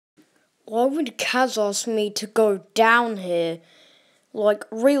Why would Kaz ask me to go down here? Like,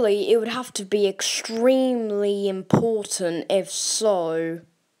 really, it would have to be extremely important if so.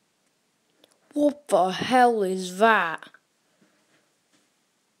 What the hell is that?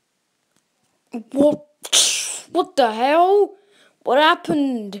 What the hell? What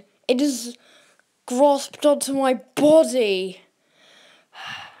happened? It is grasped onto my body.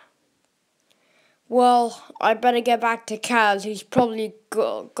 Well, I better get back to Kaz. He's probably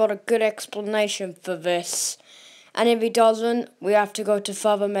got a good explanation for this. And if he doesn't, we have to go to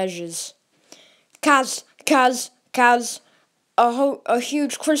further measures. Kaz, a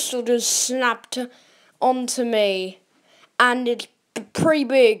huge crystal just snapped onto me. And it's pretty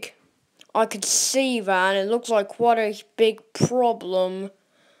big. I could see that, and it looks like quite a big problem.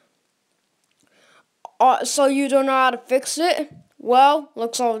 So you don't know how to fix it? Well,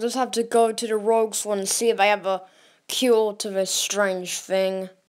 looks like I'll just have to go to the Rogues one and see if they have a cure to this strange thing.